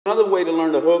Another way to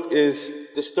learn the hook is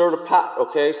to stir the pot,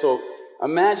 okay? So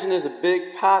imagine there's a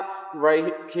big pot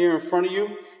right here in front of you,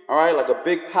 all right, like a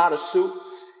big pot of soup,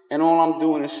 and all I'm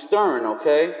doing is stirring,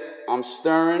 okay? I'm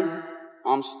stirring,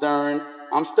 I'm stirring,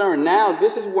 I'm stirring. Now,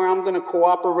 this is where I'm going to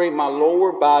cooperate my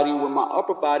lower body with my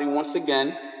upper body once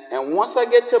again, and once I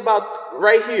get to about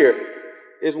right here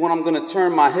is when I'm going to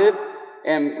turn my hip,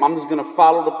 and I'm just going to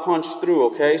follow the punch through,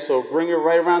 okay? So bring it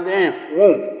right around there, and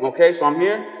boom, okay? So I'm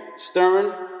here,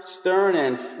 stirring, stirring,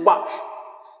 and whop.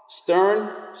 Stirring,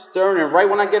 stirring, and right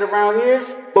when I get around here,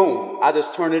 boom, I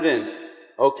just turn it in,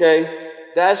 okay?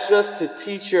 That's just to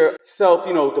teach yourself,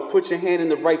 to put your hand in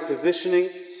the right positioning,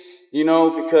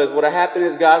 because what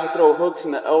happens is guys will throw hooks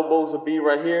and the elbows will be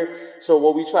right here. So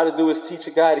what we try to do is teach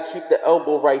a guy to keep the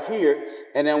elbow right here,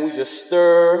 and then we just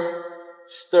stir,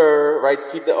 right?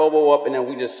 Keep the elbow up, and then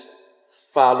we just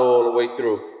follow all the way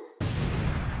through.